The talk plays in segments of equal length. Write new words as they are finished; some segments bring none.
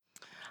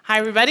Hi,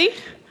 everybody.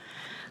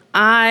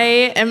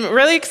 I am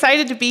really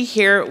excited to be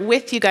here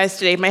with you guys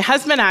today. My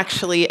husband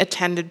actually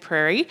attended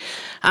Prairie.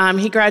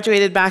 He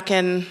graduated back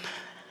in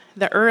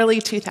the early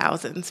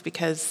 2000s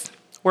because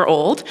we're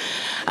old.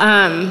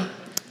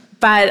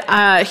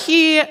 But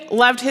he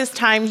loved his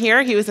time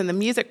here. He was in the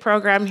music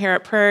program here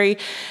at Prairie.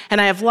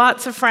 And I have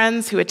lots of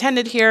friends who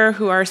attended here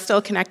who are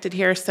still connected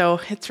here. So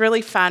it's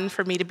really fun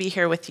for me to be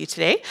here with you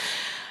today.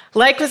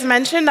 Like was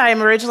mentioned, I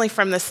am originally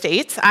from the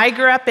States. I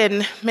grew up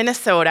in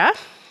Minnesota.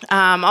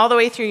 All the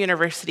way through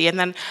university, and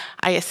then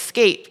I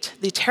escaped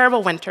the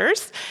terrible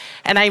winters,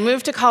 and I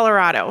moved to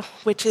Colorado,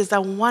 which is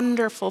a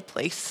wonderful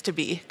place to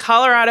be.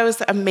 Colorado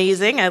is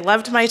amazing. I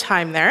loved my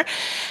time there.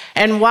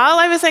 And while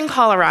I was in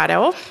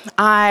Colorado,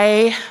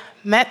 I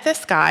met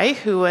this guy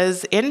who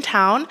was in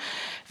town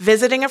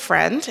visiting a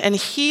friend, and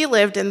he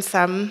lived in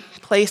some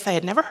place I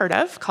had never heard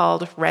of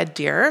called Red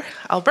Deer,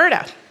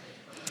 Alberta.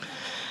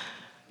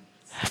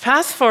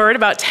 Fast forward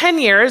about 10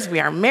 years, we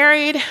are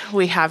married,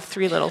 we have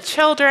 3 little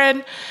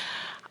children,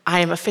 I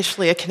am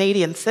officially a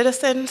Canadian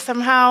citizen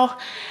somehow,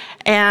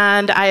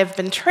 and I have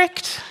been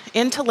tricked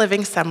into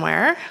living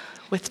somewhere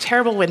with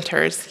terrible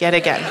winters yet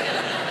again.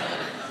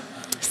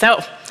 So,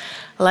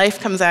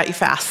 life comes at you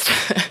fast.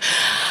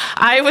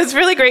 I was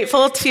really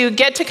grateful to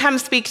get to come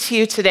speak to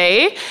you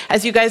today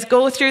as you guys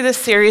go through this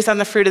series on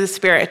the fruit of the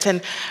Spirit.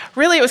 And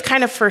really, it was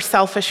kind of for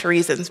selfish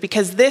reasons,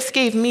 because this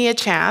gave me a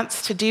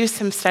chance to do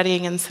some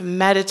studying and some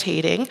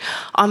meditating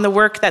on the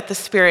work that the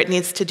Spirit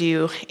needs to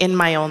do in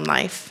my own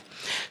life.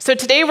 So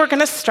today, we're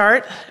going to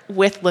start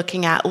with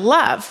looking at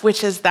love,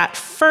 which is that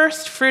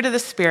first fruit of the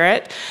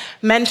Spirit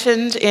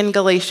mentioned in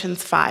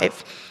Galatians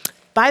 5.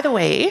 By the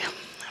way,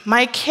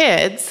 my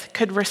kids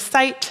could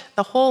recite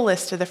the whole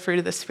list of the fruit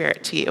of the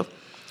Spirit to you.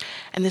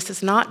 And this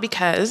is not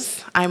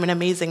because I'm an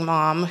amazing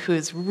mom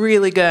who's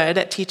really good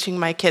at teaching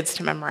my kids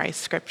to memorize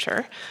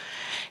scripture.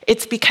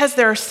 It's because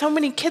there are so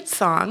many kids'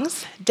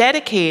 songs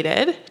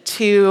dedicated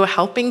to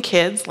helping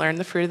kids learn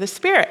the fruit of the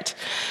Spirit.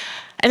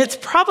 And it's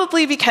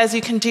probably because you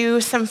can do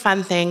some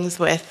fun things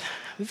with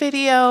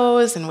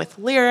videos and with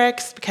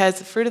lyrics, because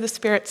the fruit of the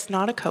Spirit's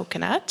not a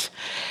coconut,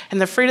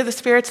 and the fruit of the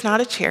Spirit's not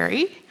a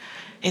cherry.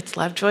 It's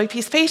love, joy,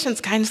 peace, patience,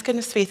 kindness,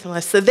 goodness,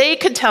 faithfulness. So they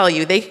could tell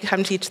you, they could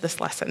come teach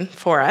this lesson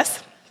for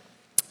us.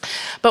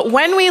 But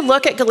when we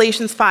look at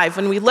Galatians 5,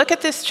 when we look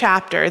at this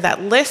chapter that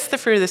lists the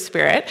fruit of the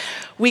Spirit,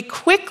 we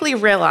quickly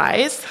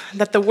realize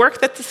that the work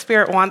that the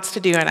Spirit wants to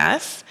do in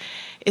us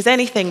is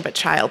anything but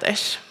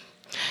childish.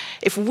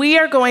 If we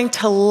are going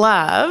to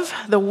love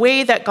the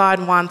way that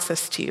God wants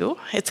us to,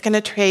 it's going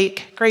to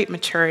take great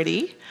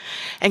maturity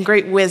and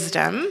great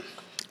wisdom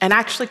and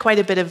actually quite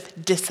a bit of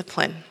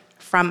discipline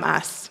from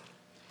us.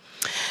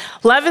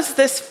 Love is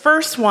this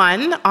first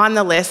one on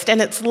the list,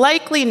 and it's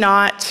likely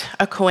not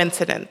a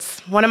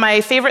coincidence. One of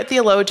my favorite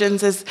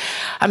theologians is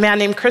a man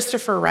named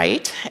Christopher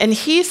Wright, and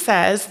he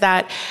says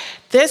that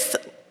this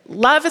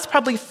love is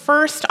probably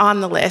first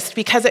on the list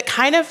because it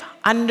kind of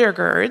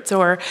undergirds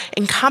or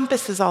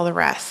encompasses all the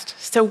rest.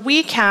 So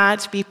we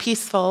can't be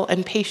peaceful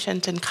and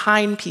patient and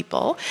kind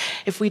people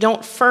if we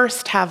don't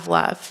first have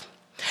love.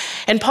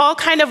 And Paul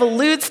kind of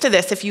alludes to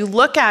this. If you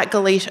look at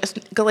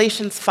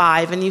Galatians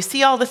 5 and you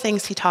see all the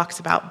things he talks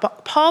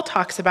about, Paul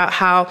talks about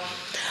how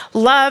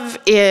love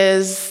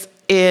is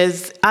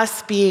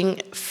us being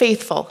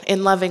faithful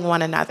in loving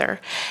one another.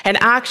 And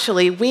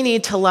actually, we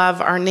need to love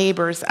our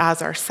neighbors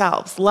as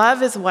ourselves.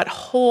 Love is what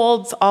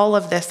holds all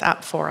of this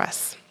up for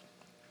us.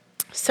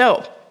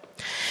 So,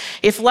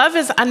 if love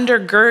is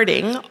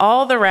undergirding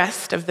all the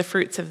rest of the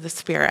fruits of the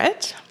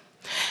Spirit,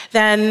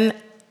 then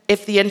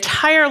if the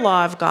entire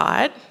law of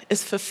God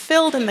is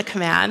fulfilled in the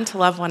command to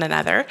love one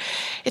another,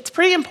 it's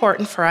pretty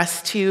important for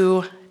us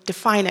to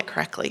define it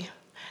correctly,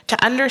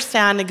 to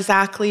understand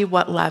exactly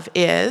what love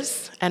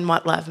is and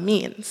what love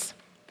means.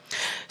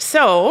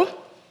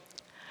 So,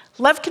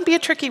 love can be a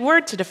tricky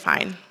word to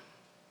define.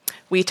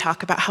 We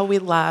talk about how we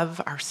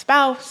love our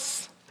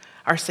spouse,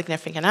 our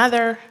significant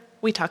other.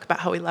 We talk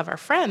about how we love our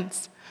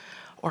friends,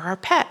 or our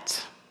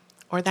pet,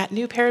 or that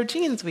new pair of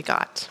jeans we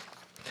got.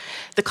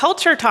 The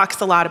culture talks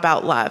a lot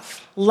about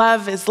love.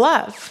 Love is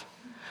love.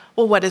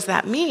 Well, what does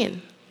that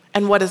mean?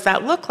 And what does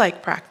that look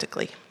like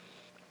practically?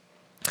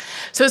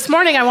 So this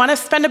morning, I want to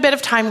spend a bit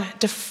of time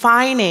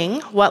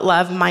defining what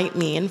love might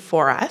mean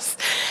for us.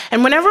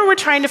 And whenever we're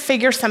trying to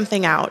figure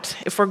something out,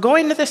 if we're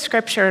going to the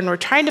scripture and we're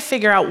trying to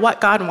figure out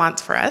what God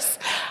wants for us,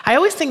 I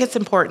always think it's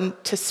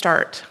important to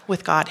start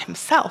with God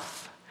himself,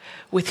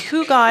 with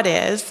who God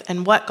is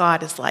and what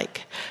God is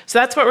like. So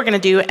that's what we're going to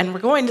do, and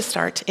we're going to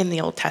start in the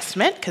Old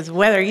Testament, because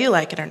whether you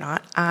like it or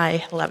not,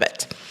 I love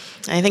it.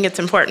 And I think it's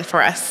important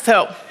for us.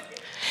 So,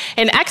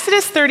 in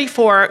Exodus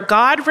 34,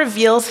 God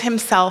reveals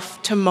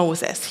himself to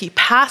Moses. He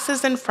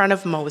passes in front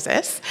of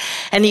Moses,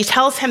 and he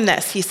tells him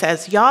this. He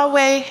says,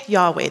 Yahweh,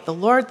 Yahweh, the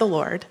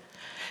Lord,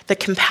 the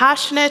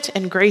compassionate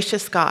and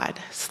gracious God,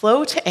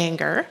 slow to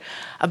anger,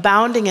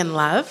 abounding in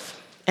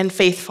love and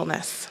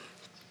faithfulness.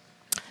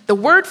 The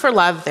word for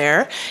love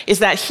there is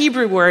that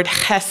Hebrew word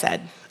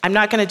chesed. I'm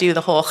not going to do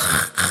the whole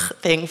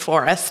thing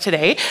for us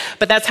today,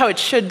 but that's how it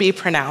should be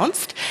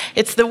pronounced.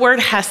 It's the word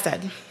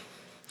hesed.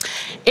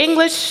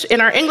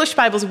 In our English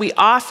Bibles, we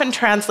often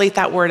translate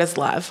that word as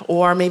love,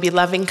 or maybe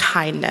loving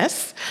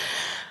kindness.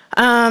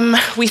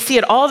 We see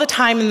it all the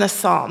time in the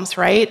Psalms,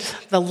 right?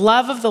 The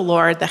love of the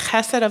Lord, the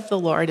chesed of the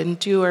Lord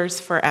endures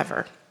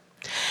forever.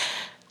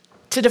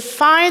 To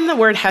define the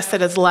word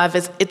hesed as love,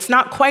 it's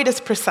not quite as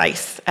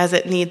precise as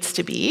it needs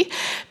to be,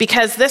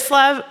 because this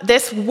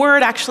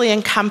word actually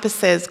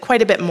encompasses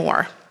quite a bit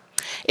more.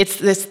 It's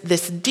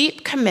this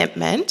deep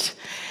commitment,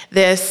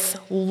 this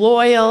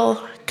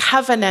loyal,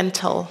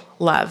 covenantal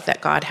love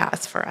that God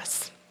has for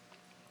us.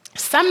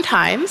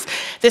 Sometimes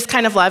this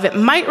kind of love, it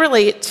might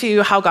relate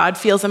to how God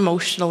feels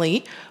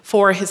emotionally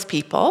for his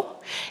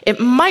people. It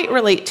might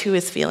relate to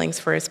his feelings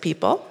for his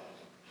people.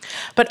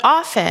 But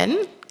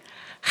often,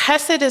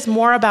 Hesed is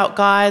more about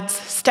God's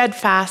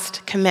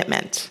steadfast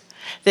commitment.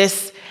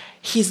 This,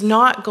 he's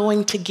not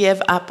going to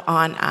give up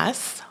on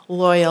us,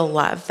 loyal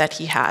love that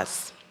he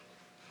has.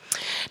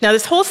 Now,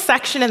 this whole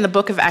section in the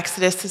book of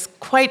Exodus is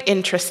quite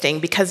interesting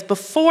because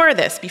before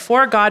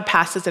God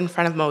passes in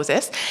front of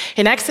Moses,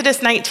 in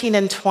Exodus 19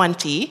 and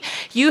 20,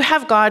 you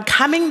have God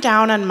coming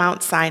down on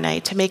Mount Sinai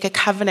to make a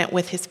covenant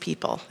with his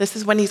people. This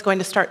is when he's going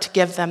to start to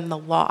give them the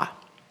law.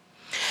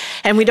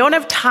 And we don't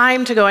have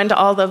time to go into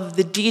all of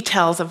the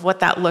details of what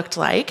that looked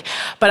like,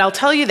 but I'll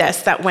tell you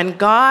this, that when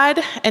God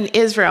and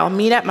Israel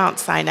meet at Mount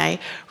Sinai,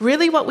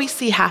 really what we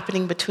see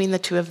happening between the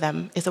two of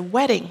them is a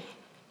wedding.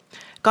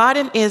 God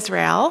and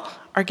Israel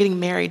are getting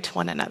married to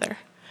one another.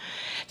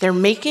 They're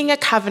making a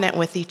covenant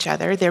with each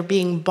other. They're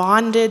being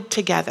bonded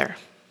together.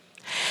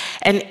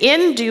 And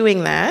in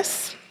doing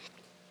this,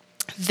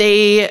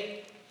 they're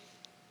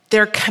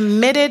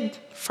committed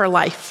for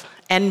life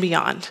and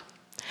beyond.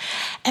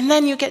 And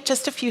then you get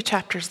just a few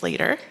chapters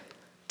later,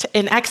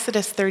 in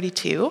Exodus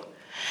 32,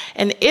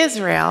 and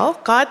Israel,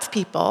 God's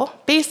people,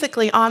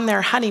 basically on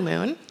their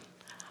honeymoon,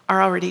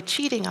 are already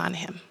cheating on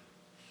him.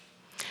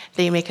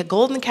 They make a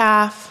golden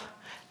calf,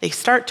 they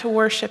start to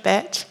worship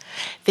it,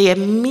 they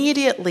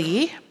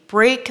immediately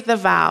break the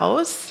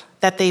vows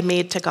that they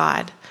made to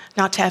God,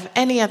 not to have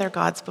any other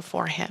gods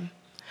before him,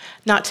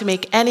 not to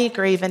make any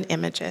graven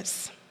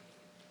images.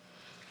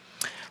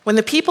 When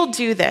the people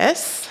do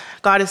this,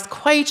 God is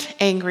quite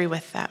angry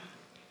with them.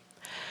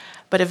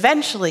 But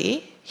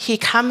eventually, he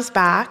comes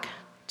back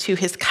to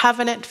his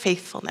covenant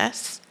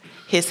faithfulness,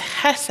 his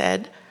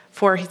hesed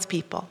for his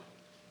people.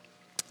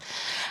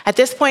 At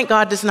this point,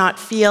 God does not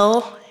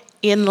feel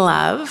in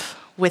love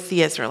with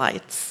the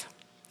Israelites.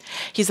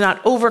 He's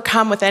not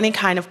overcome with any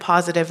kind of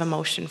positive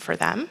emotion for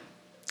them.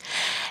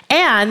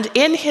 And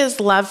in his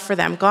love for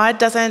them, God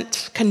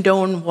doesn't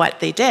condone what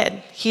they did.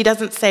 He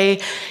doesn't say,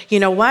 you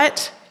know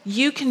what?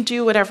 You can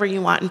do whatever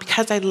you want, and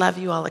because I love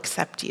you, I'll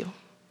accept you.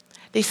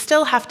 They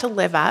still have to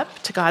live up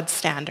to God's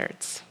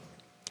standards.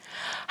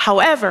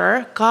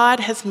 However,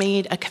 God has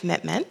made a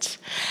commitment,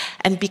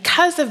 and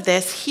because of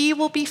this, he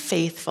will be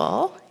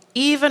faithful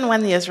even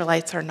when the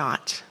Israelites are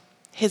not.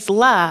 His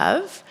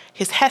love,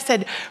 his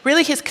hesed,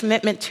 really his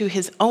commitment to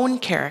his own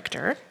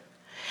character,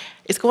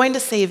 is going to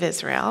save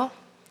Israel,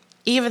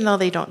 even though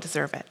they don't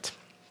deserve it.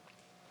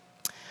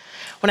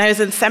 When I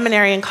was in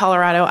seminary in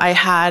Colorado, I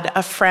had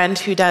a friend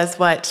who does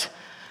what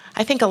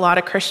I think a lot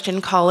of Christian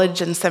college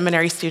and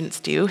seminary students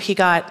do. He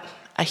got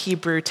a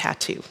Hebrew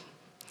tattoo.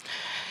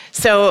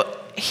 So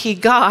he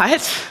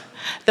got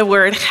the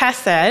word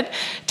hesed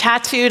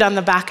tattooed on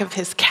the back of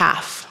his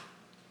calf.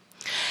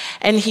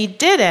 And he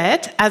did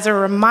it as a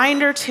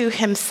reminder to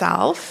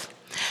himself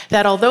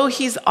that although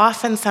he's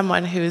often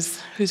someone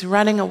who's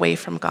running away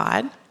from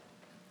God,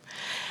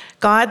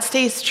 God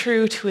stays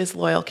true to his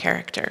loyal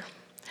character.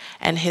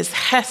 And his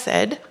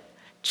hesed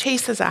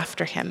chases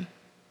after him,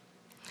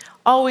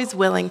 always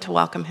willing to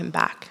welcome him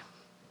back.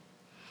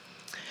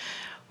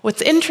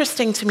 What's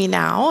interesting to me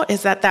now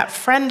is that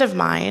friend of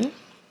mine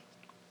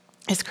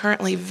is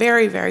currently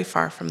very, very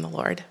far from the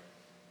Lord.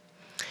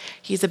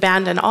 He's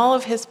abandoned all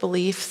of his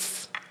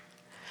beliefs.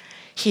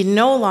 He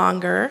no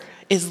longer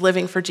is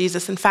living for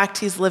Jesus. In fact,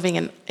 he's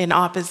living in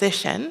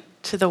opposition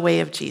to the way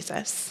of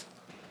Jesus.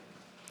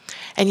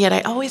 And yet I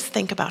always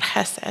think about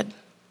hesed,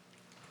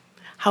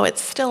 how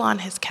it's still on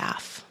his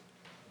calf,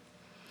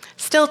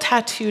 still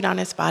tattooed on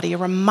his body, a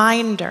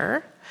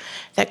reminder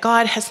that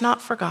God has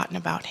not forgotten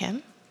about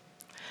him.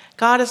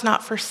 God has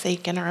not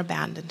forsaken or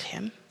abandoned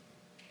him.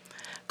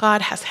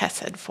 God has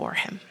hesed for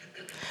him.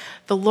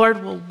 The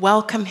Lord will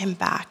welcome him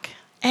back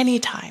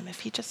anytime if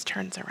he just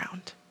turns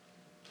around.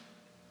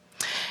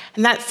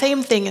 And that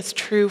same thing is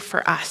true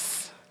for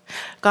us.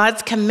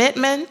 God's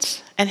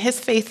commitment and his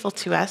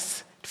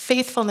faithfulness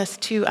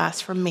to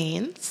us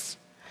remains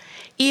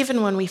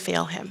even when we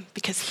fail him,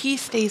 because he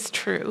stays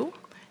true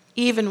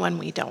even when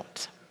we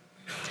don't.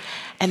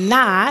 And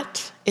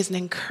that is an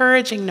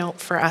encouraging note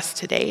for us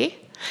today.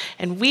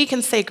 And we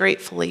can say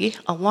gratefully,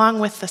 along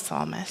with the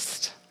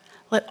psalmist,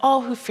 let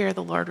all who fear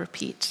the Lord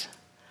repeat,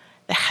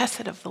 the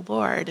hesed of the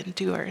Lord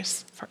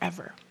endures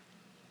forever.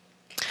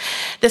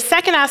 The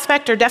second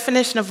aspect or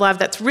definition of love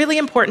that's really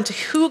important to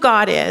who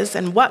God is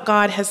and what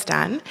God has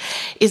done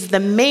is the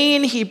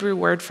main Hebrew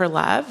word for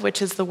love,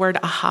 which is the word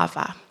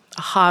ahava,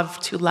 ahav,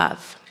 to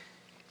love.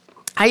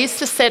 I used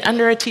to sit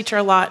under a teacher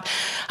a lot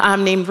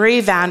named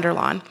Ray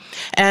Vanderlaan.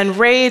 And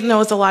Ray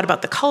knows a lot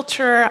about the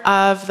culture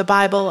of the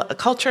Bible, the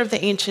culture of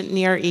the ancient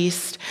Near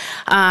East.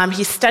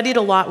 He studied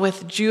a lot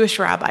with Jewish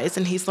rabbis,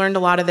 and he's learned a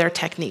lot of their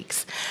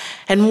techniques.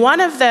 And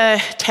one of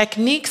the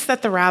techniques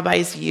that the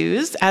rabbis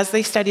use as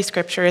they study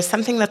scripture is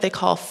something that they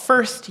call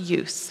first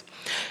use.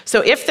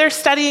 So if they're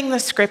studying the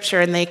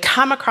scripture and they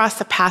come across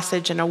a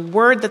passage and a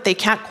word that they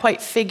can't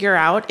quite figure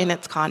out in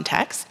its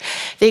context,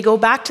 they go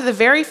back to the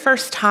very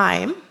first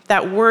time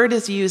that word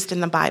is used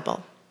in the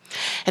Bible.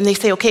 And they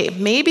say, okay,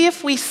 maybe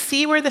if we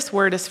see where this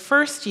word is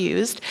first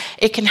used,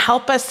 it can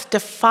help us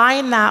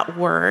define that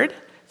word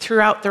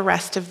throughout the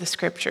rest of the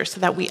scripture so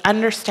that we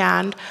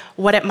understand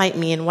what it might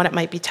mean, what it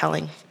might be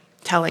telling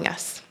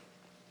us.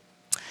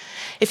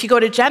 If you go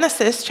to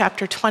Genesis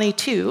chapter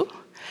 22,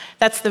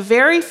 that's the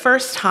very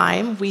first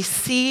time we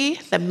see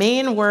the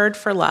main word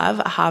for love,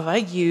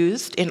 ahava,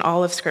 used in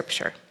all of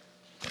scripture.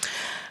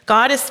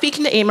 God is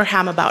speaking to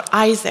Abraham about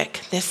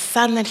Isaac, this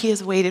son that he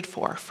has waited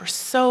for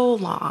so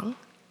long.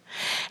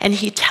 And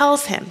he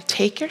tells him,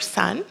 take your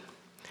son,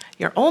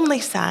 your only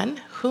son,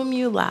 whom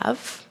you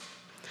love,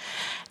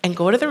 and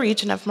go to the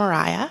region of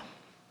Moriah,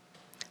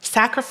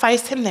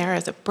 sacrifice him there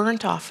as a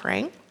burnt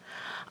offering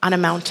on a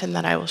mountain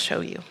that I will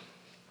show you.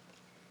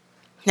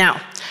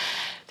 Now,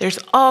 there's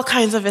all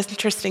kinds of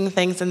interesting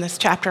things in this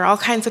chapter, all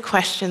kinds of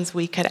questions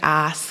we could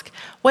ask.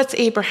 What's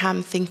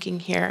Abraham thinking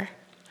here?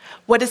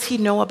 What does he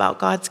know about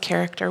God's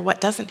character?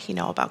 What doesn't he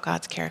know about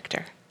God's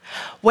character?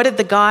 What did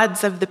the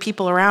gods of the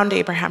people around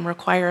Abraham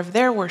require of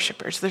their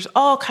worshipers? There's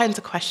all kinds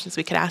of questions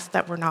we could ask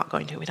that we're not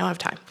going to. We don't have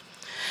time.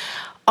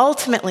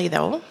 Ultimately,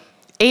 though,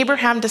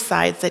 Abraham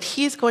decides that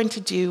he's going to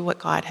do what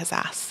God has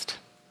asked.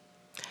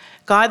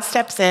 God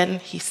steps in,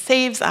 he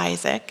saves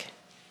Isaac.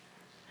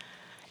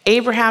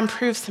 Abraham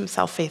proves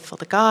himself faithful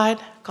to God.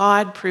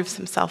 God proves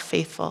himself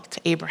faithful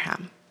to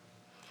Abraham.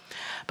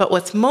 But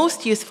what's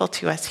most useful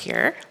to us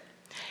here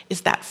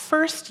is that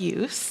first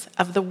use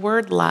of the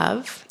word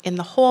love in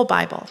the whole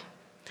Bible.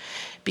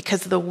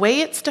 Because the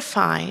way it's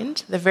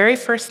defined, the very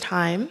first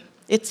time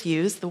it's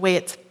used, the way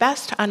it's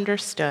best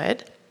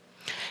understood,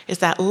 is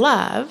that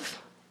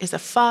love is a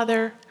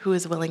father who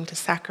is willing to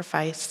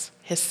sacrifice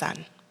his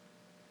son.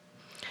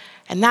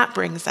 And that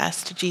brings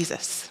us to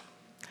Jesus,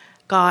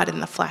 God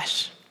in the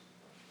flesh.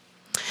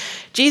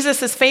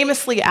 Jesus is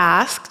famously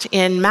asked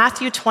in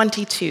Matthew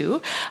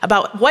 22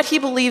 about what he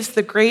believes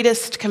the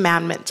greatest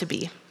commandment to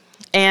be.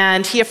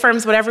 And he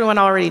affirms what everyone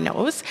already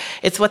knows.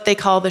 It's what they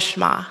call the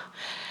Shema,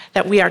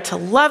 that we are to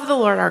love the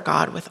Lord our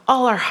God with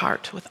all our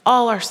heart, with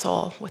all our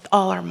soul, with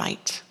all our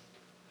might.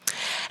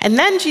 And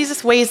then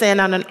Jesus weighs in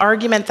on an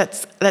argument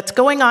that's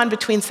going on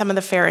between some of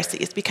the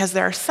Pharisees, because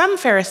there are some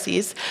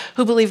Pharisees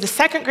who believe the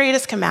second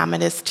greatest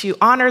commandment is to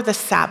honor the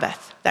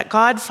Sabbath, that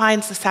God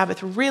finds the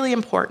Sabbath really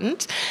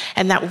important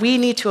and that we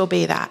need to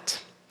obey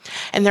that.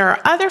 And there are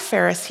other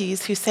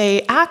Pharisees who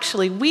say,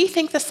 actually, we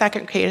think the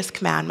second greatest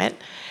commandment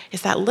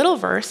is that little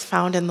verse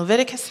found in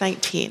Leviticus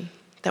 19,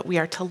 that we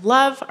are to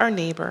love our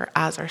neighbor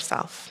as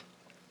ourselves.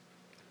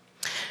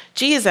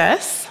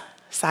 Jesus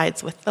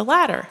sides with the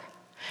latter.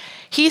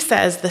 He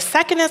says the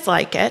second is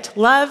like it,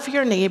 love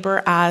your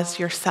neighbor as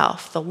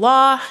yourself. The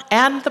law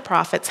and the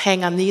prophets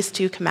hang on these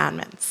two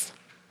commandments.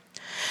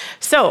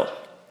 So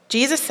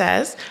Jesus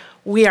says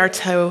we are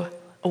to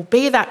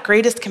obey that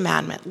greatest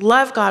commandment,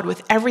 love God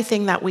with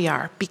everything that we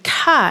are,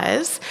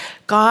 because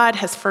God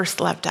has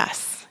first loved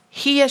us.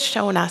 He has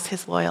shown us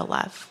his loyal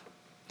love.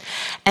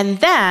 And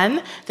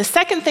then the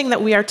second thing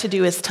that we are to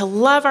do is to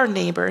love our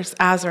neighbors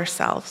as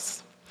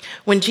ourselves.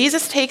 When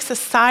Jesus takes a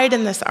side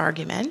in this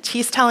argument,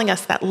 he's telling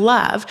us that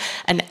love,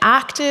 an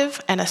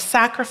active and a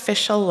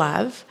sacrificial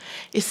love,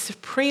 is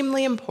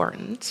supremely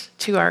important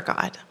to our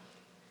God.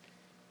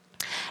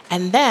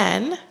 And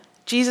then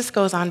Jesus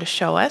goes on to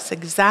show us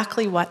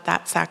exactly what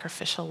that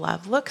sacrificial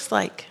love looks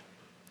like.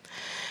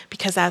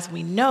 Because as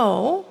we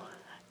know,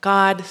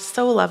 God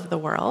so loved the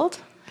world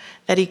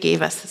that he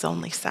gave us his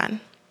only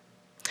son.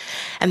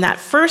 And that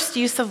first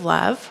use of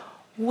love,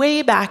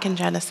 way back in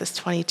Genesis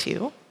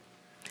 22,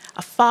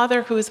 a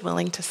father who is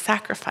willing to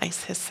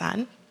sacrifice his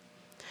son,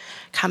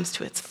 comes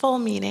to its full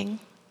meaning,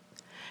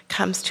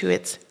 comes to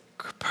its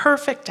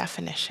perfect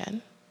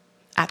definition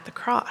at the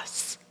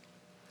cross.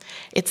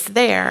 It's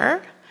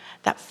there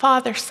that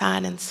Father,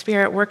 Son, and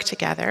Spirit work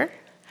together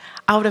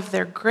out of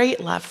their great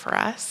love for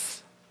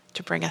us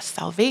to bring us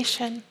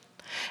salvation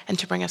and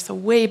to bring us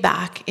way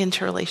back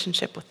into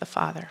relationship with the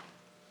Father.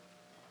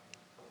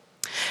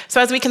 So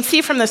as we can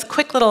see from this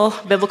quick little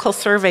biblical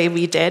survey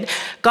we did,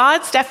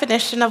 God's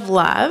definition of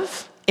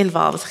love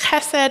involves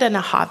chesed and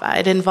ahava.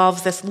 It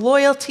involves this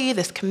loyalty,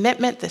 this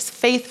commitment, this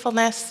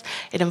faithfulness.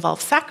 It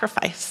involves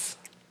sacrifice.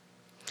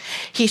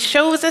 He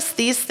shows us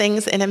these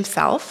things in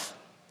himself.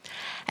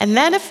 And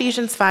then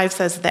Ephesians 5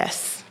 says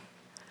this: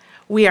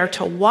 we are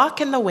to walk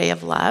in the way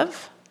of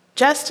love,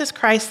 just as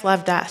Christ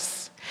loved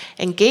us.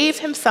 and gave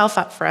himself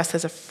up for us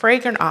as a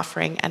fragrant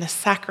offering and a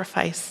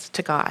sacrifice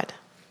to God.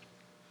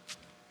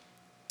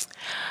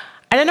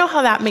 I don't know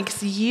how that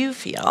makes you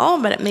feel,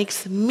 but it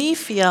makes me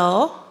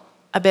feel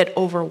a bit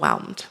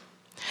overwhelmed.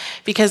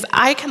 Because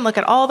I can look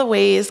at all the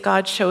ways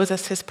God shows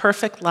us his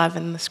perfect love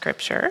in the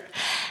scripture,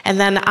 and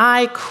then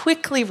I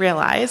quickly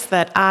realize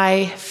that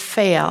I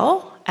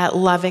fail at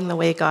loving the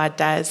way God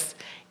does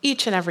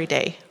each and every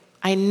day.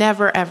 I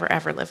never, ever,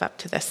 ever live up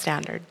to this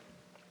standard.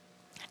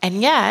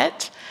 And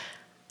yet,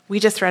 we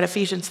just read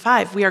Ephesians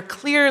 5. We are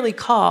clearly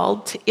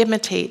called to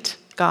imitate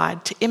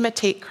God, to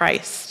imitate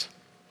Christ.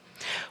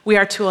 We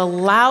are to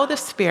allow the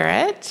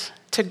Spirit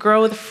to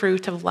grow the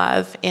fruit of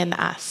love in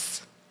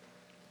us.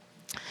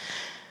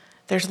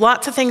 There's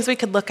lots of things we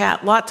could look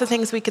at, lots of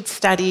things we could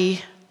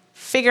study,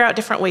 figure out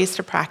different ways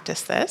to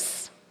practice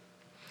this.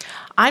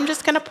 I'm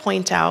just going to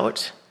point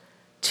out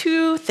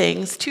two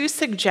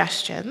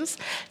suggestions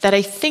that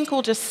I think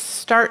will just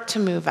start to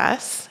move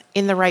us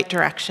in the right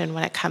direction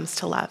when it comes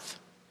to love.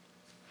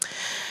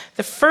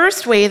 The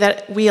first way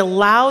that we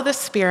allow the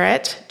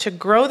Spirit to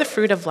grow the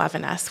fruit of love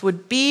in us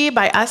would be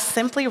by us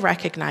simply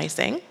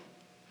recognizing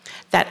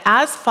that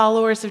as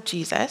followers of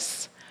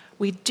Jesus,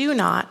 we do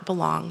not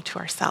belong to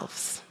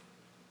ourselves.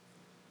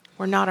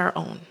 We're not our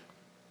own.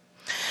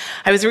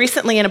 I was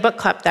recently in a book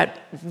club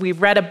that we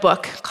read a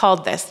book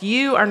called this,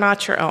 You Are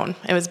Not Your Own.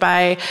 It was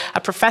by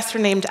a professor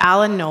named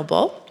Alan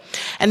Noble.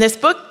 And this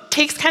book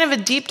takes kind of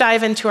a deep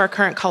dive into our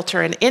current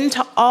culture and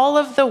into all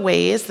of the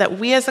ways that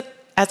we as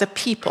a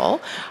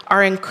people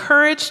are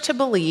encouraged to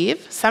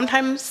believe,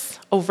 sometimes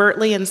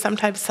overtly and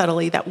sometimes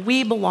subtly, that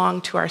we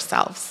belong to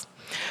ourselves.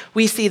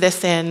 We see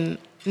this in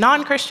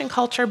non-Christian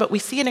culture, but we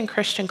see it in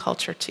Christian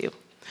culture too.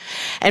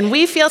 And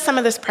we feel some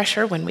of this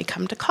pressure when we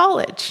come to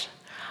college.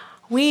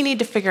 We need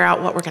to figure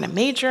out what we're going to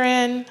major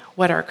in,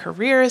 what our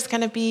career is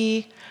going to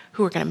be,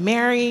 who we're going to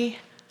marry.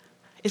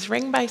 Is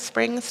Ring by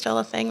Spring still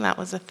a thing? That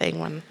was a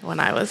thing when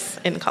I was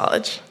in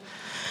college.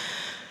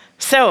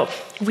 So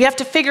we have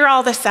to figure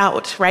all this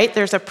out, right?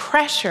 There's a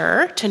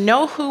pressure to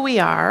know who we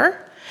are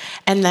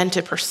and then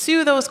to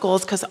pursue those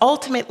goals, because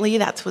ultimately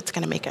that's what's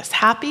going to make us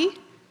happy,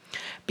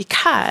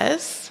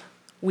 because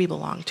we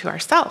belong to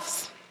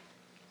ourselves.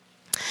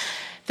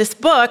 This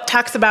book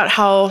talks about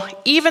how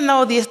even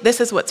though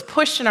this is what's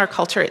pushed in our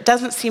culture, it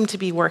doesn't seem to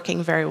be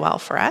working very well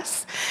for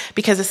us,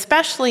 because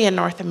especially in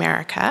North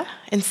America,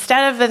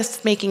 instead of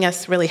this making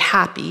us really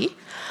happy,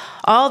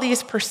 all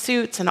these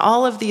pursuits and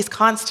all of these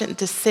constant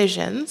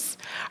decisions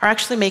are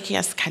actually making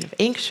us kind of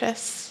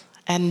anxious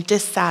and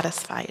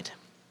dissatisfied.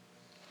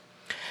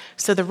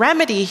 So the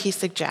remedy, he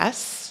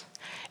suggests,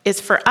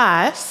 is for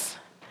us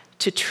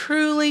to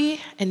truly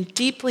and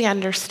deeply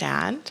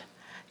understand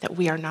that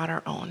we are not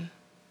our own,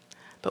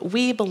 but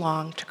we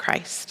belong to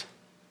Christ.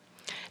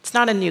 It's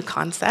not a new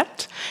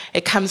concept.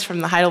 It comes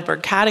from the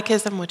Heidelberg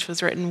Catechism, which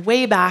was written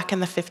way back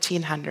in the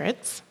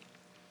 1500s.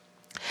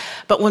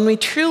 But when we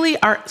truly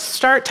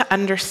start to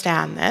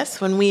understand this,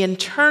 when we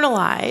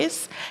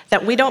internalize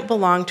that we don't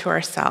belong to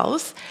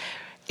ourselves,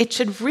 it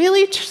should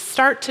really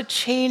start to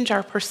change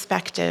our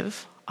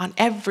perspective on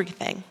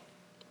everything.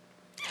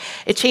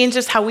 It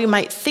changes how we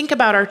might think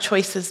about our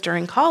choices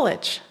during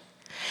college.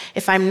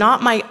 If I'm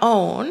not my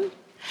own,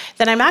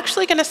 then I'm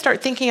actually going to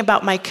start thinking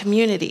about my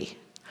community.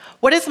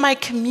 What does my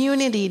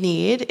community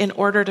need in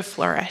order to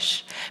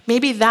flourish?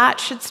 Maybe that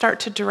should start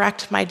to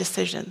direct my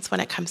decisions when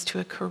it comes to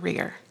a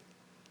career.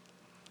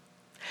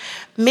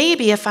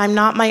 Maybe if I'm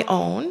not my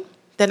own,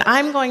 then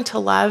I'm going to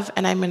love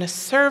and I'm going to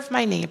serve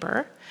my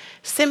neighbor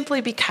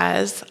simply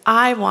because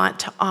I want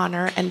to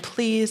honor and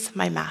please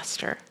my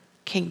master,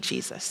 King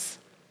Jesus.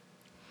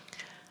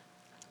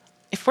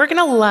 If we're going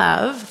to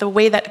love the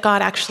way that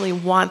God actually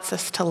wants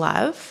us to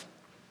love,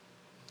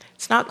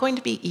 it's not going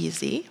to be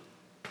easy.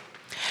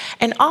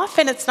 And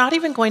often it's not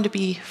even going to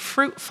be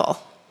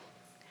fruitful.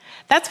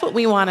 That's what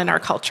we want in our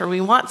culture.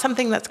 We want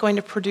something that's going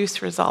to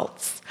produce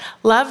results.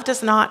 Love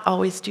does not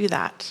always do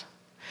that.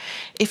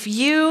 If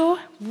you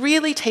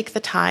really take the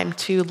time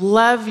to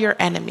love your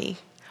enemy,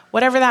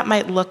 whatever that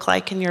might look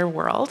like in your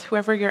world,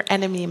 whoever your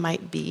enemy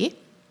might be,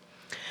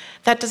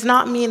 that does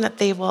not mean that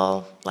they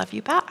will love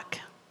you back.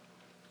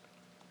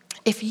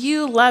 If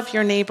you love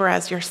your neighbor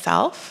as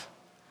yourself,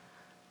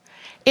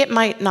 it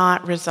might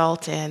not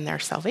result in their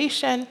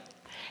salvation.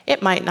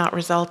 It might not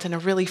result in a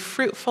really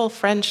fruitful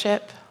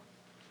friendship.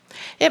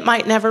 It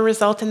might never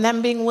result in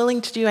them being willing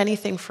to do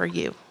anything for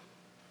you.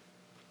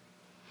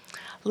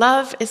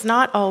 Love is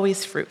not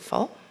always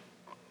fruitful,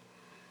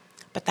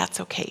 but that's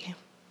okay,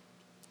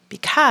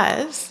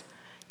 because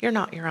you're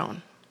not your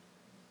own.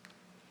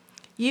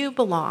 You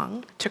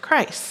belong to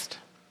Christ,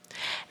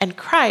 and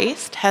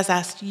Christ has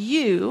asked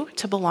you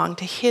to belong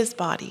to his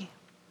body,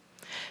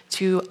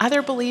 to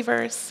other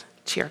believers,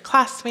 to your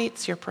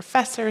classmates, your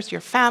professors,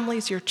 your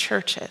families, your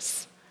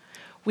churches.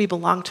 We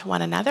belong to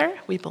one another.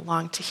 We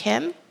belong to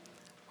him.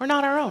 We're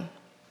not our own.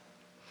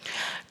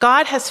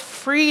 God has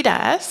freed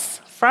us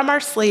from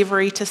our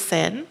slavery to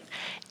sin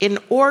in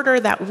order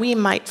that we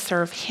might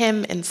serve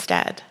him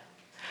instead.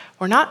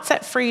 We're not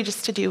set free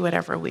just to do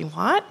whatever we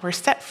want. We're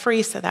set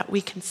free so that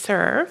we can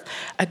serve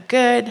a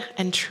good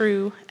and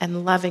true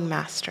and loving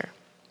master.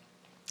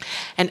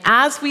 And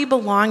as we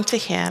belong to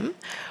him,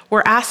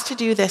 we're asked to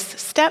do this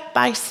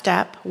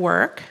step-by-step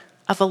work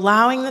of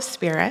allowing the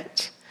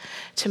Spirit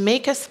to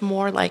make us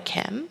more like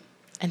him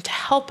and to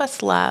help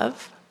us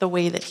love the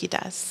way that he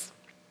does.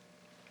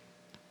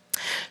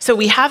 So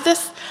we have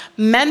this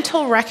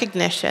mental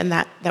recognition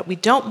that we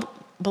don't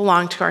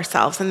belong to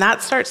ourselves, and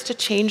that starts to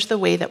change the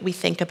way that we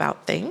think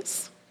about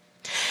things.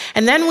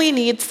 And then we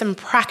need some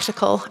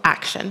practical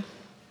action.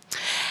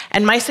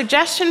 And my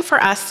suggestion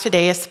for us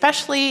today,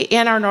 especially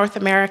in our North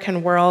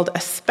American world,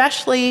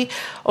 especially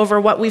over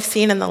what we've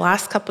seen in the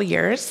last couple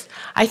years,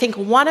 I think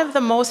one of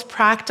the most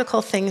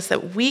practical things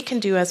that we can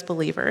do as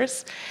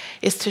believers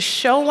is to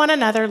show one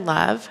another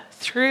love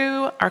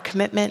through our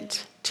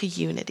commitment to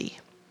unity.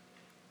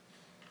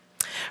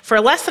 For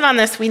a lesson on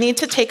this, we need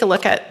to take a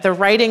look at the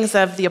writings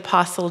of the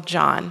Apostle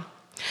John.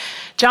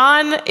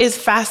 John is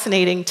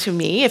fascinating to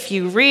me. If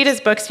you read his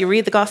books, you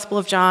read the Gospel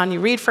of John, you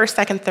read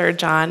 1st, 2nd, 3rd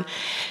John,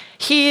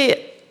 he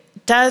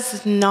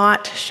does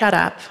not shut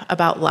up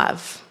about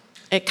love.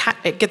 It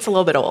gets a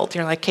little bit old.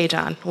 You're like, okay,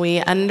 John, we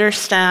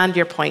understand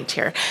your point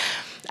here.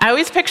 I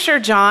always picture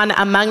John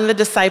among the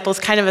disciples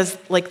kind of as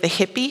like the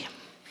hippie.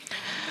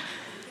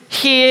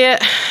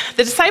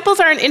 The disciples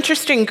are an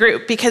interesting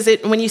group because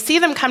when you see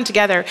them come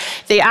together,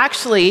 they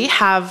actually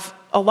have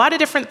a lot of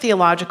different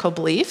theological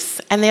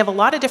beliefs and they have a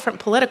lot of different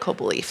political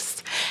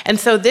beliefs. And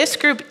so this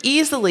group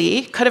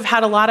easily could have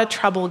had a lot of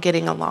trouble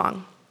getting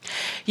along.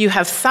 You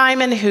have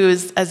Simon,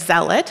 who's a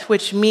zealot,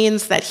 which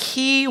means that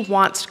he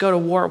wants to go to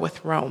war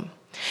with Rome.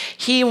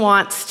 He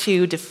wants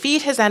to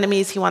defeat his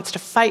enemies. He wants to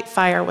fight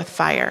fire with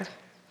fire.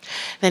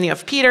 Then you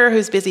have Peter,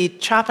 who's busy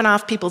chopping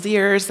off people's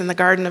ears in the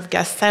Garden of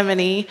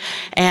Gethsemane,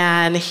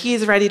 and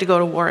he's ready to go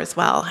to war as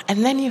well.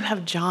 And then you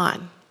have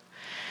John.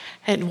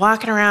 And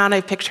walking around, I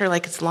picture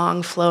like his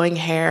long flowing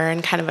hair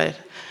and kind of a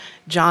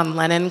John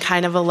Lennon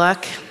kind of a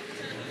look.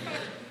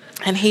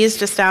 And he's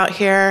just out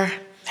here,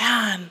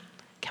 man,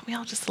 can we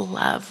all just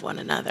love one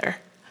another?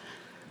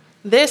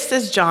 This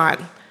is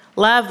John.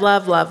 Love,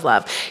 love, love,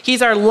 love.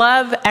 He's our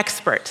love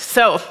expert.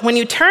 So when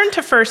you turn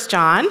to 1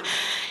 John,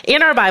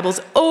 in our Bibles,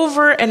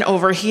 over and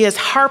over, he is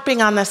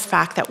harping on this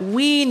fact that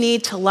we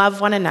need to love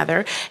one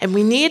another, and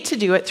we need to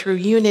do it through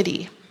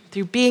unity,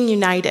 through being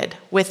united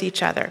with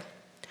each other.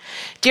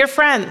 Dear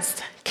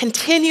friends,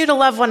 continue to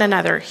love one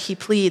another, he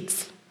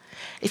pleads.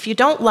 If you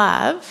don't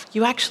love,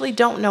 you actually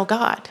don't know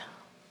God.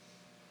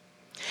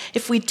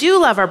 If we do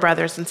love our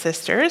brothers and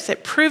sisters,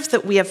 it proves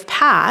that we have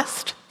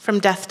passed from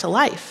death to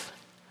life.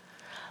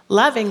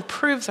 Loving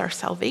proves our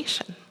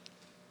salvation.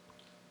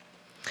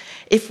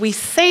 If we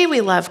say we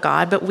love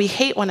God, but we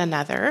hate one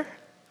another,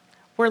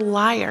 we're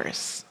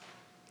liars,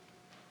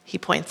 he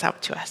points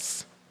out to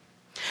us.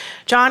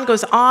 John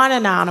goes on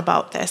and on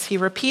about this. He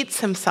repeats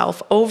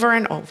himself over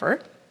and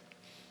over.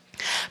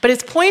 But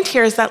his point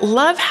here is that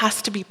love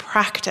has to be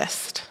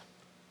practiced.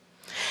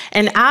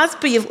 And as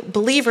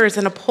believers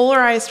in a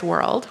polarized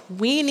world,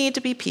 we need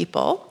to be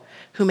people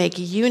who make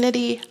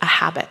unity a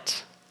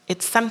habit.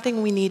 It's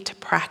something we need to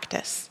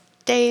practice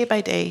day by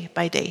day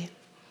by day.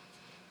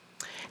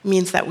 It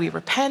means that we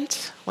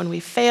repent when we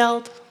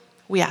failed,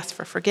 we ask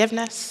for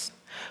forgiveness,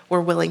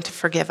 we're willing to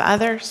forgive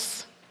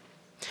others.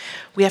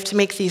 We have to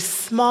make these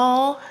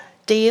small,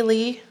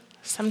 daily,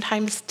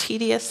 sometimes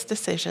tedious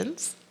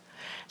decisions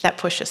that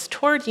push us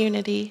toward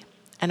unity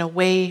and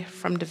away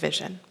from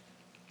division.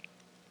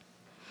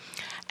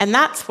 And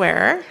that's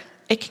where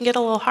it can get a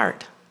little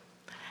hard.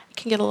 It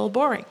can get a little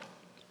boring.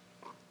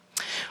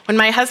 When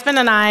my husband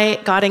and I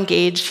got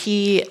engaged,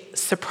 he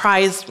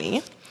surprised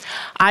me.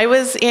 I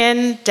was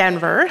in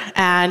Denver,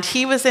 and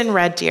he was in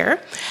Red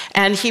Deer,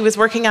 and he was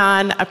working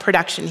on a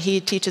production. He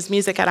teaches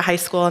music at a high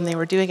school, and they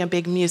were doing a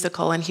big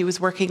musical, and he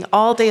was working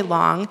all day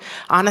long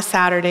on a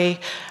Saturday,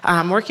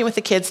 working with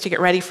the kids to get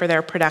ready for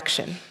their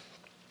production.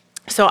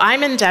 So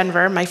I'm in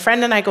Denver. My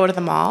friend and I go to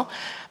the mall.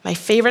 My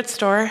favorite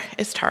store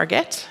is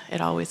Target. It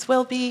always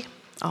will be,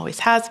 always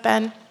has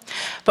been.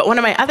 But one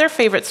of my other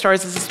favorite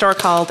stores is a store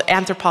called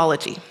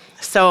Anthropologie.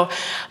 So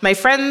my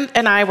friend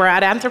and I were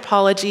at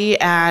Anthropologie,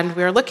 and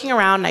we were looking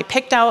around, and I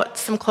picked out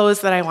some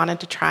clothes that I wanted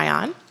to try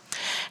on.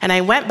 And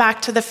I went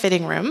back to the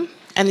fitting room,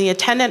 and the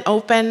attendant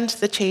opened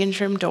the change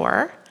room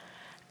door,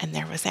 and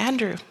there was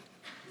Andrew.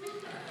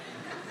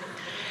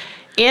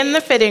 In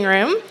the fitting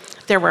room,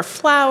 there were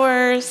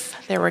flowers,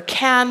 there were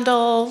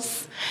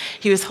candles.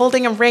 He was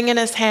holding a ring in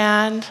his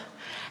hand,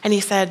 and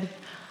he said,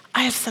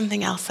 "I have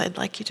something else I'd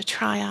like you to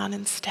try on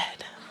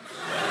instead."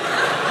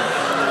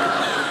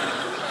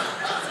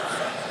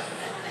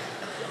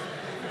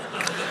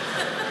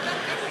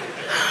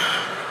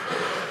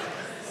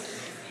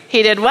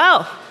 He did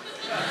well.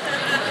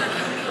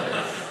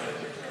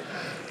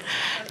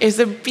 It was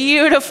a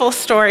beautiful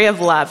story of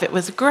love. It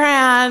was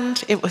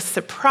grand, it was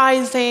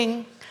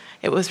surprising,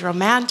 it was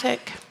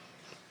romantic.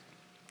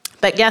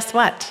 But guess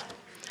what?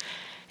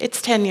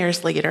 It's 10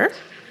 years later,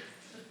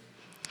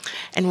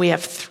 and we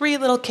have 3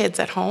 little kids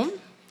at home.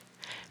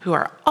 who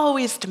are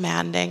always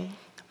demanding.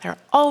 They're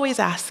always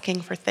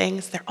asking for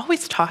things. They're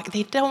always talking.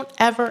 They don't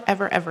ever,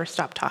 ever, ever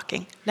stop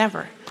talking.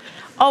 Never.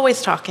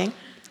 Always talking.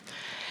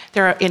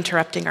 They're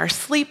interrupting our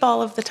sleep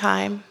all of the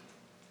time.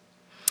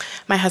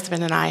 My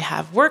husband and I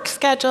have work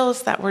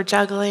schedules that we're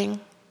juggling.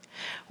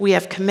 We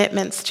have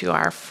commitments to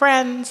our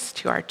friends,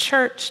 to our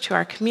church, to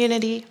our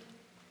community.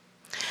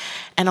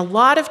 And a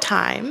lot of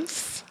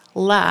times,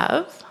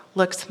 love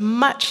looks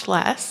much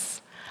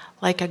less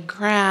like a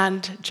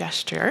grand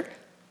gesture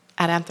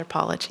at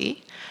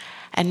Anthropology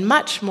and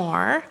much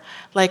more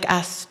like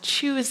us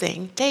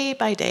choosing day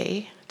by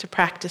day to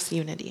practice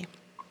unity,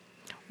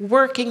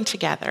 working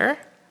together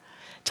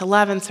to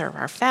love and serve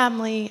our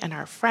family and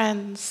our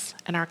friends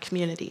and our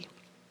community.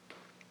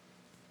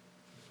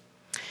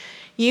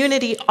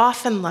 Unity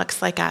often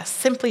looks like us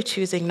simply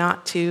choosing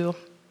not to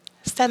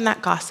send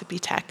that gossipy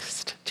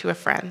text to a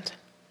friend.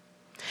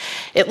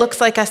 It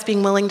looks like us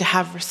being willing to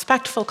have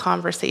respectful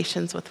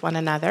conversations with one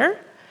another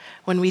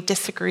when we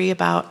disagree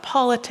about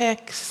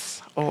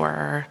politics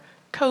or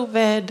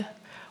COVID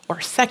or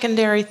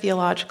secondary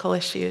theological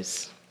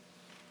issues.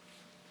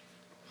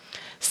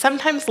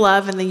 Sometimes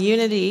love and the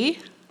unity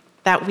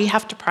that we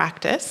have to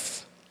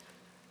practice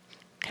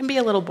can be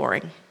a little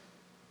boring.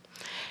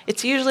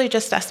 It's usually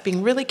just us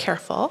being really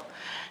careful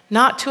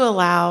not to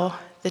allow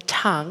the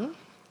tongue,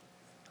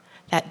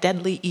 that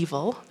deadly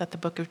evil that the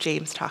book of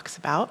James talks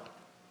about,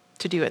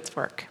 to do its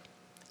work.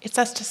 It's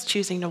us just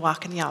choosing to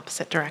walk in the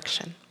opposite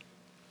direction.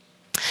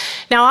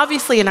 Now,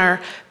 obviously, in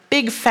our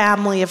big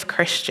family of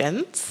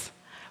Christians,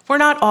 we're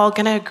not all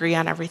going to agree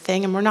on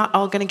everything, and we're not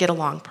all going to get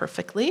along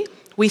perfectly.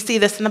 We see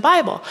this in the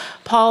Bible.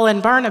 Paul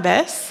and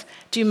Barnabas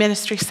do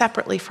ministry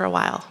separately for a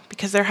while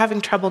because they're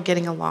having trouble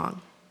getting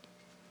along.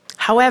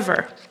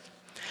 However,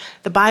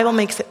 the Bible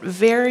makes it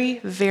very,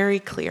 very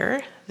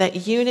clear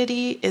that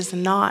unity is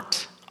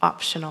not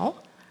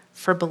optional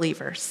for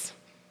believers.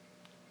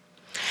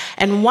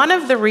 And one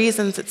of the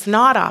reasons it's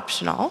not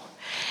optional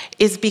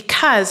is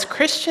because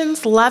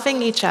Christians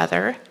loving each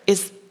other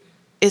is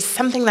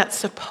something that's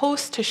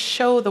supposed to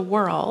show the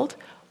world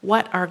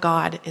what our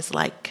God is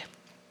like.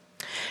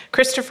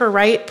 Christopher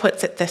Wright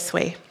puts it this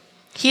way.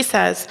 He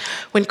says,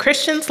 when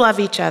Christians love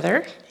each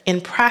other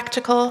in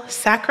practical,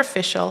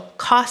 sacrificial,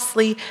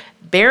 costly,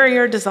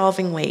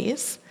 barrier-dissolving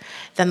ways,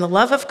 then the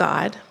love of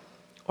God,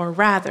 or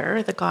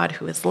rather, the God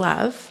who is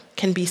love,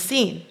 can be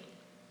seen.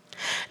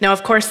 Now,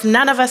 of course,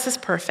 none of us is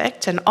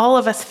perfect, and all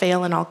of us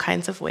fail in all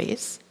kinds of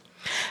ways.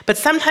 But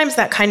sometimes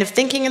that kind of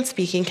thinking and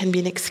speaking can be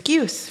an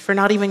excuse for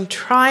not even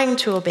trying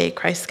to obey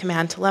Christ's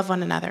command to love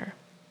one another.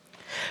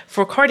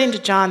 For according to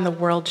John, the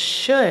world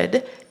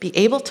should be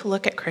able to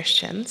look at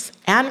Christians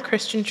and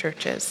Christian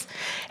churches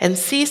and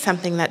see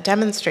something that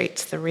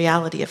demonstrates the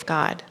reality of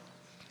God.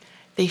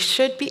 They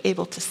should be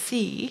able to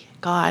see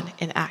God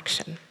in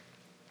action.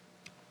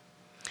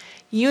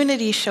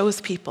 Unity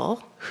shows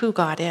people who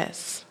God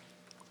is.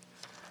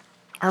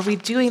 Are we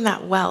doing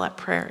that well at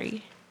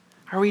Prairie?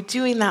 Are we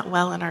doing that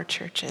well in our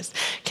churches?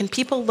 Can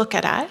people look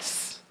at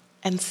us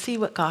and see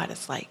what God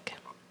is like?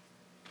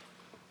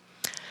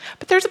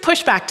 But there's a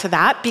pushback to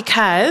that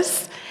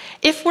because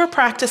if we're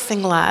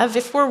practicing love,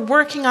 if we're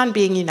working on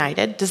being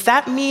united, does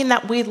that mean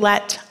that we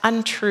let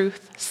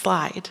untruth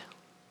slide?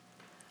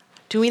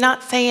 Do we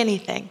not say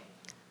anything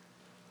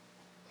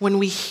when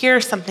we hear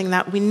something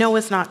that we know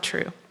is not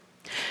true?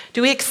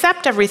 Do we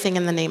accept everything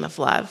in the name of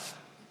love?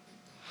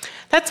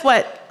 That's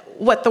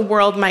what the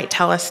world might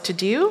tell us to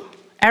do.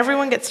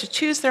 Everyone gets to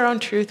choose their own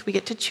truth. We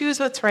get to choose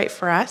what's right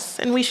for us,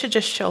 and we should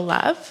just show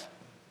love.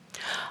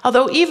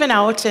 Although even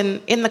out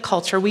in the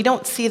culture, we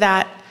don't see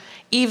that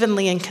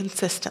evenly and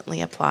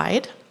consistently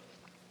applied.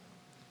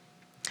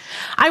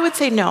 I would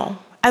say no.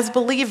 As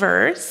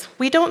believers,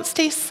 we don't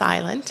stay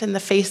silent in the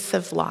face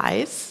of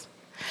lies.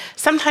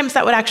 Sometimes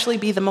that would actually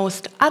be the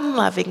most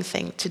unloving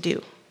thing to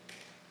do.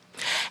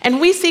 And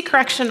we see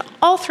correction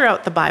all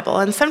throughout the Bible,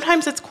 and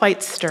sometimes it's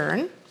quite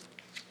stern.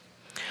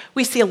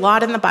 We see a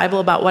lot in the Bible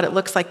about what it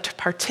looks like to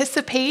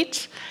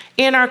participate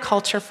in our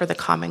culture for the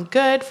common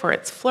good, for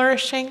its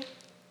flourishing.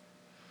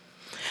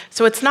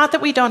 So it's not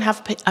that we don't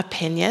have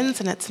opinions,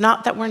 and it's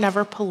not that we're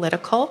never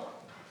political.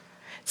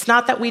 It's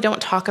not that we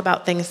don't talk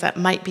about things that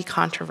might be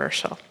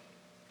controversial.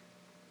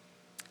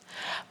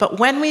 But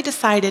when we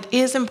decide it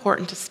is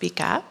important to speak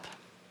up,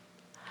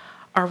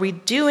 are we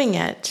doing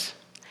it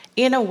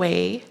in a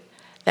way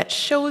that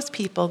shows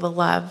people the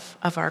love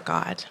of our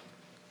God?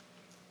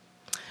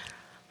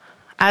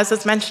 As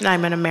was mentioned,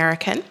 I'm an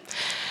American,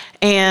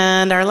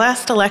 and our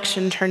last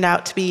election turned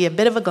out to be a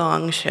bit of a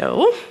gong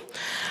show.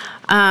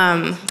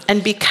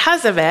 And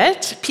because of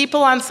it,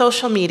 people on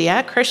social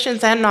media,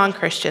 Christians and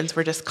non-Christians,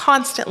 were just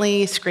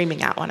constantly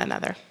screaming at one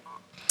another.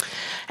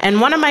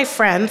 And one of my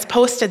friends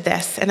posted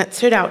this, and it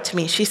stood out to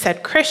me. She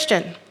said,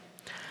 "Christian,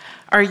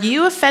 are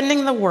you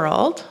offending the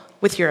world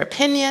with your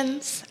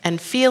opinions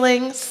and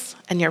feelings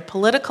and your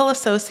political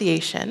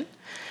association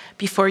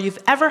before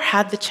you've ever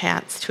had the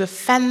chance to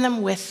offend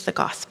them with the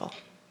gospel?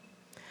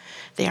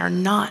 They are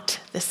not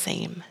the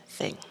same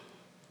thing."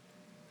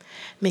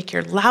 Make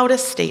your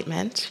loudest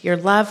statement your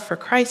love for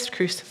Christ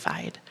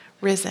crucified,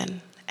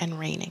 risen, and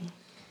reigning.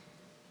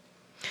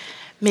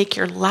 Make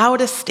your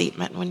loudest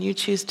statement when you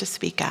choose to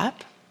speak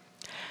up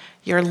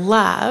your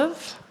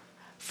love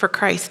for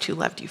Christ who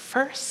loved you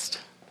first,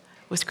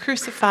 was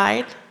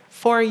crucified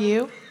for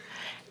you,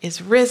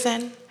 is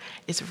risen,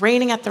 is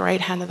reigning at the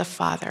right hand of the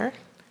Father,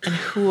 and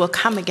who will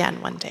come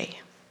again one day.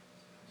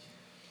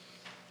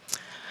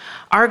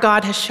 Our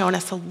God has shown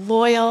us a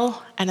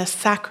loyal and a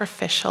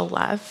sacrificial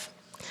love.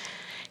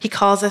 He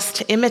calls us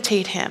to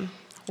imitate him.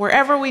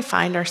 Wherever we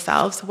find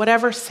ourselves,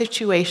 whatever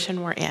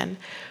situation we're in,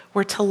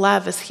 we're to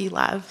love as he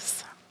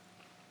loves.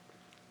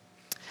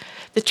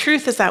 The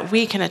truth is that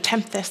we can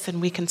attempt this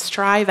and we can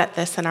strive at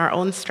this in our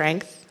own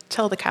strength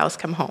till the cows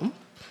come home.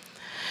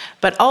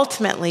 But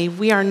ultimately,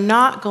 we are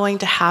not going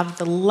to have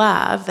the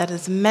love that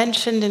is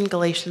mentioned in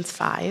Galatians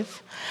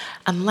 5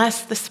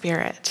 unless the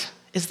Spirit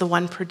is the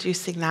one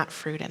producing that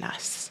fruit in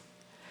us.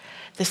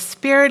 The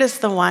Spirit is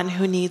the one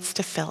who needs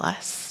to fill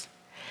us.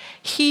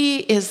 He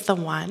is the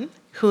one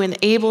who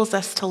enables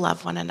us to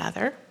love one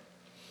another.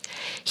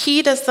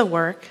 He does the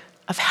work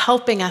of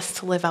helping us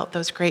to live out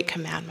those great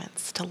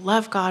commandments, to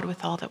love God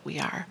with all that we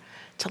are,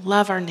 to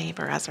love our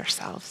neighbor as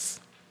ourselves.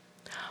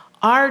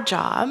 Our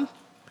job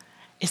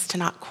is to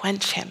not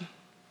quench him.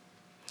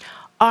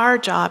 Our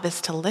job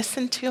is to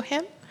listen to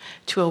him,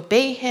 to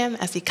obey him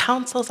as he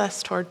counsels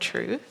us toward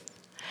truth,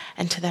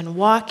 and to then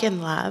walk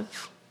in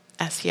love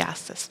as he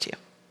asks us to.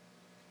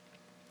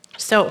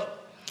 So,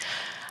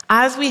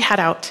 as we head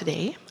out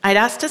today,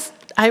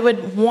 I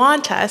would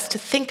want us to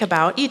think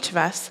about, each of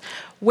us,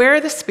 where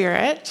the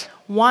Spirit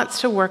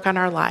wants to work on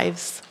our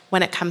lives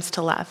when it comes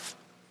to love.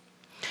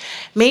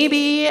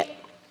 Maybe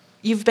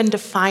you've been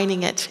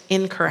defining it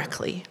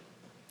incorrectly.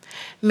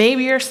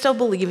 Maybe you're still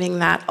believing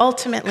that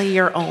ultimately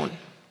you're own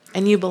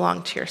and you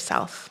belong to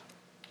yourself.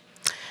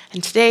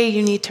 And today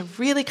you need to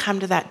really come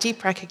to that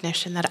deep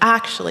recognition that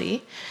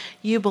actually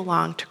you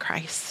belong to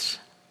Christ.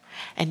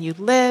 And you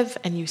live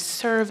and you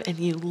serve and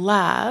you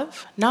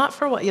love, not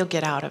for what you'll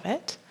get out of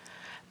it,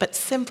 but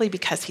simply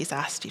because he's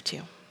asked you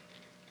to.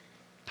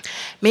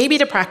 Maybe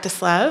to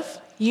practice love,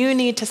 you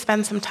need to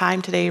spend some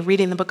time today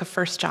reading the book of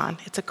 1 John.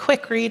 It's a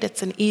quick read,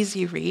 it's an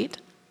easy read.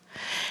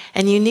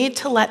 And you need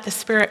to let the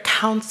Spirit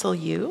counsel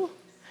you,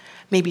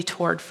 maybe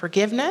toward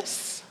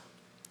forgiveness,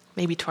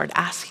 maybe toward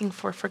asking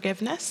for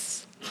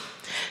forgiveness,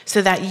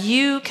 so that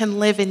you can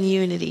live in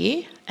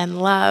unity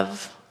and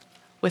love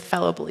with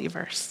fellow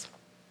believers.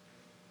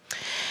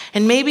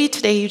 And maybe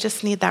today you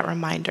just need that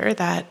reminder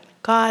that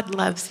God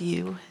loves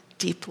you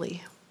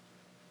deeply.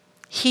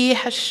 He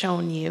has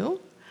shown you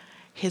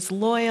his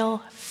loyal,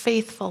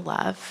 faithful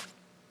love.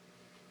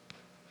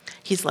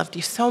 He's loved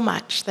you so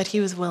much that he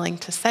was willing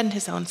to send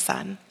his own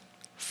son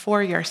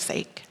for your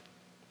sake.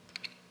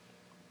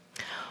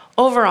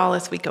 Overall,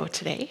 as we go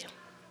today,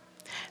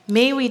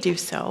 may we do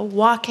so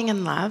walking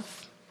in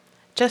love,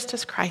 just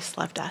as Christ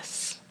loved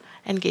us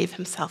and gave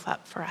himself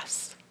up for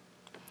us.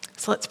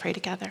 So let's pray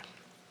together.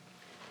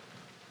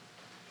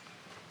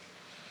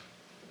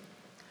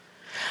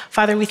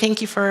 Father, we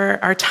thank you for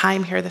our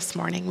time here this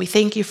morning. We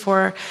thank you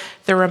for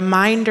the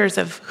reminders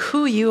of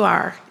who you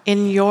are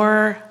in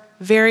your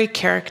very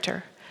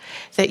character,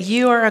 that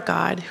you are a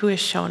God who has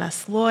shown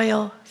us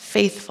loyal,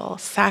 faithful,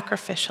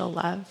 sacrificial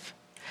love,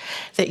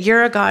 that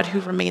you're a God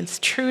who remains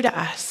true to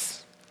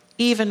us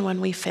even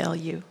when we fail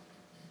you.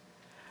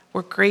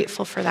 We're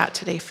grateful for that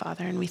today,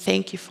 Father, and we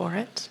thank you for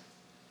it.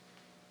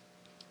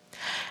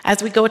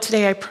 As we go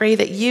today, I pray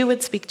that you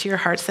would speak to your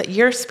hearts, that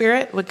your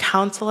Spirit would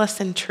counsel us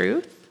in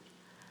truth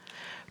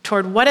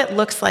toward what it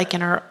looks like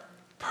in our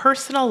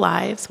personal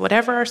lives,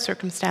 whatever our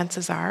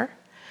circumstances are,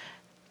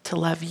 to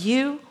love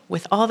you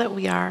with all that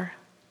we are,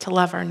 to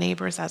love our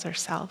neighbors as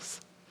ourselves.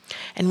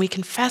 And we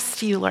confess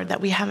to you, Lord,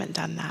 that we haven't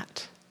done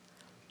that.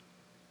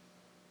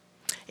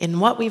 In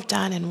what we've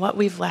done and what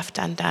we've left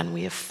undone,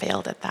 we have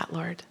failed at that,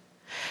 Lord.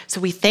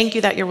 So we thank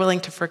you that you're willing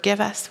to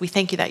forgive us. We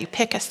thank you that you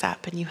pick us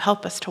up and you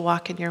help us to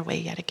walk in your way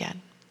yet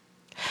again.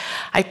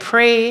 I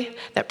pray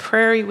that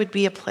Prairie would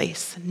be a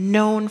place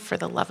known for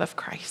the love of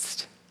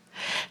Christ,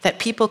 that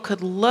people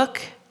could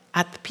look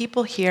at the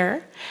people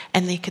here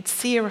and they could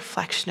see a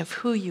reflection of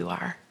who you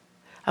are,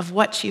 of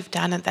what you've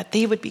done, and that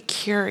they would be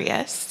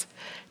curious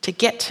to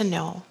get to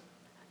know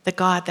the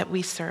God that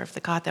we serve, the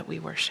God that we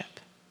worship.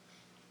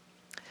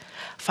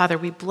 Father,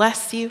 we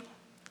bless you.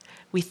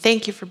 We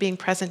thank you for being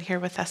present here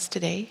with us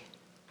today.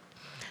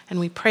 And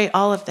we pray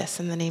all of this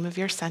in the name of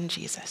your Son,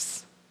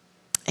 Jesus.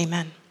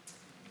 Amen.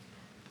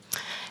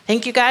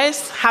 Thank you,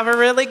 guys. Have a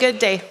really good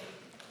day.